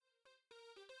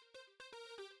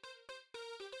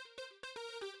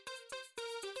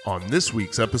on this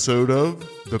week's episode of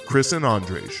The Chris and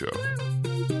Andre Show.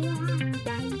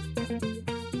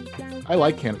 I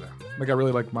like Canada. Like, I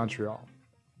really like Montreal.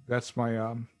 That's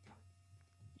my...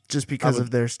 Just because of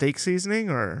their steak seasoning,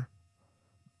 or?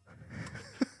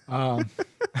 No,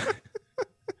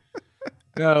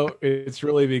 it's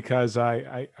really because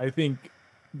I think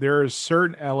there are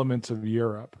certain elements of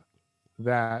Europe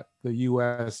that the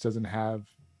U.S. doesn't have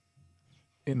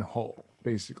in whole,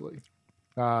 basically.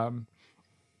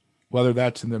 Whether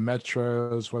that's in the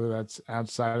metros, whether that's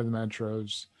outside of the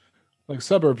metros. Like,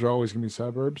 suburbs are always going to be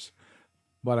suburbs,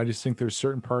 but I just think there's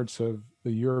certain parts of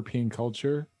the European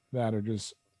culture that are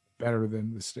just better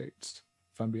than the States,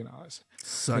 if I'm being honest.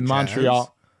 In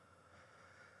Montreal,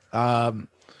 I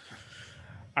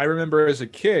remember as a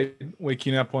kid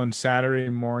waking up on Saturday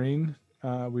morning,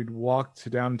 we'd walk to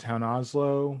downtown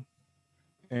Oslo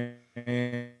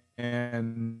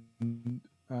and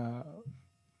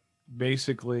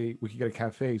basically we could get a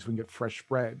cafe so we can get fresh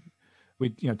bread.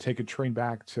 We'd take a train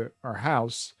back to our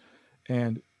house,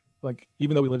 and like,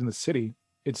 even though we lived in the city,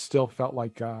 it still felt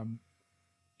like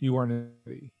you weren't in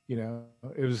the city.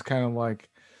 It was kind of like,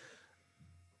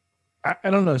 I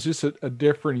don't know, it's just a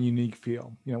different, unique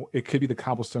feel. It could be the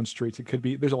cobblestone streets. It could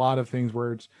be, there's a lot of things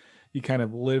where you kind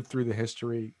of live through the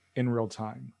history in real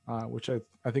time, which I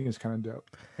think is kind of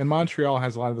dope. And Montreal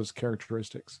has a lot of those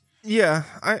characteristics. Yeah,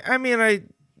 I mean,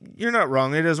 you're not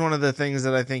wrong. It is one of the things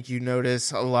that I think you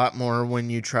notice a lot more when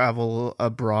you travel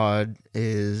abroad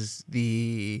is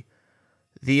the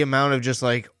amount of just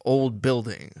like old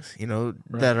buildings, right,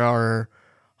 that are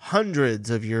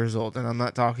hundreds of years old. And I'm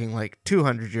not talking like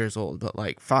 200 years old, but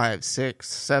like 500, 600,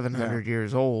 700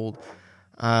 years old.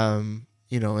 And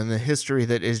the history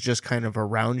that is just kind of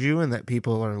around you and that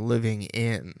people are living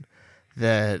in,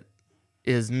 that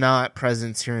is not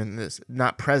present here in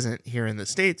the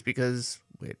States because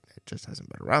it just hasn't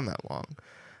been around that long.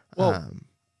 Well,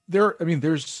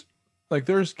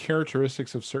 there's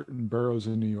characteristics of certain boroughs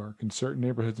in New York and certain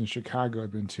neighborhoods in Chicago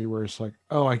I've been to where it's like,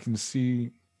 oh, I can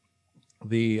see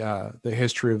the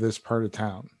history of this part of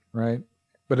town, right?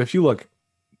 But if you look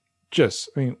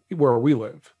where we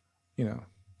live,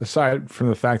 aside from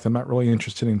the fact I'm not really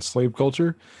interested in slave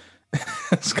culture,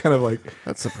 it's kind of like,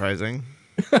 that's surprising.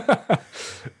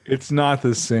 It's not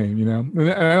the same,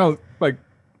 and I don't like,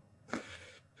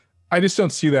 I just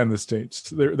don't see that in the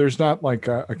States. There's not like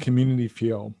a community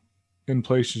feel in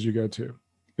places you go to.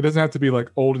 It doesn't have to be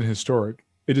like old and historic.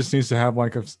 It just needs to have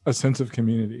like a sense of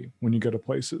community when you go to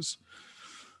places.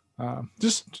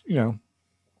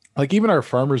 Like even our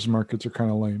farmers markets are kind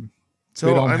of lame.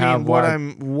 So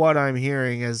what I'm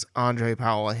hearing is Andre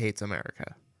Powell hates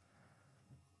America.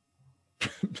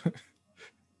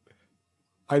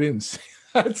 I didn't say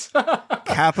that.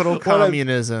 Capital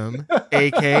Communism,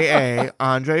 aka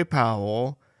Andre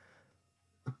Powell,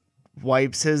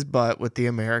 wipes his butt with the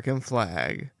American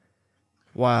flag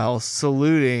while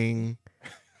saluting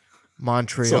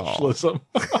Montreal. Socialism.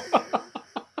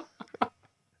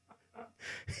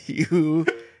 You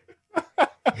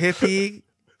hippie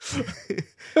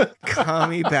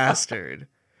commie bastard.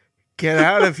 Get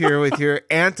out of here with your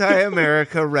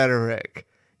anti-America rhetoric.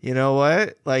 You know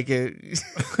what? Like,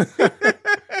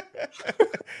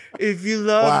 if you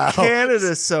love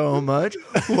Canada so much,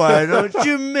 why don't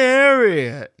you marry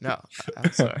it? No,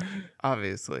 I'm sorry.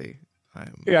 Obviously. I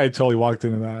totally walked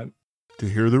into that. To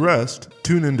hear the rest,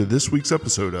 tune into this week's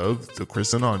episode of The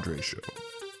Chris and Andre Show.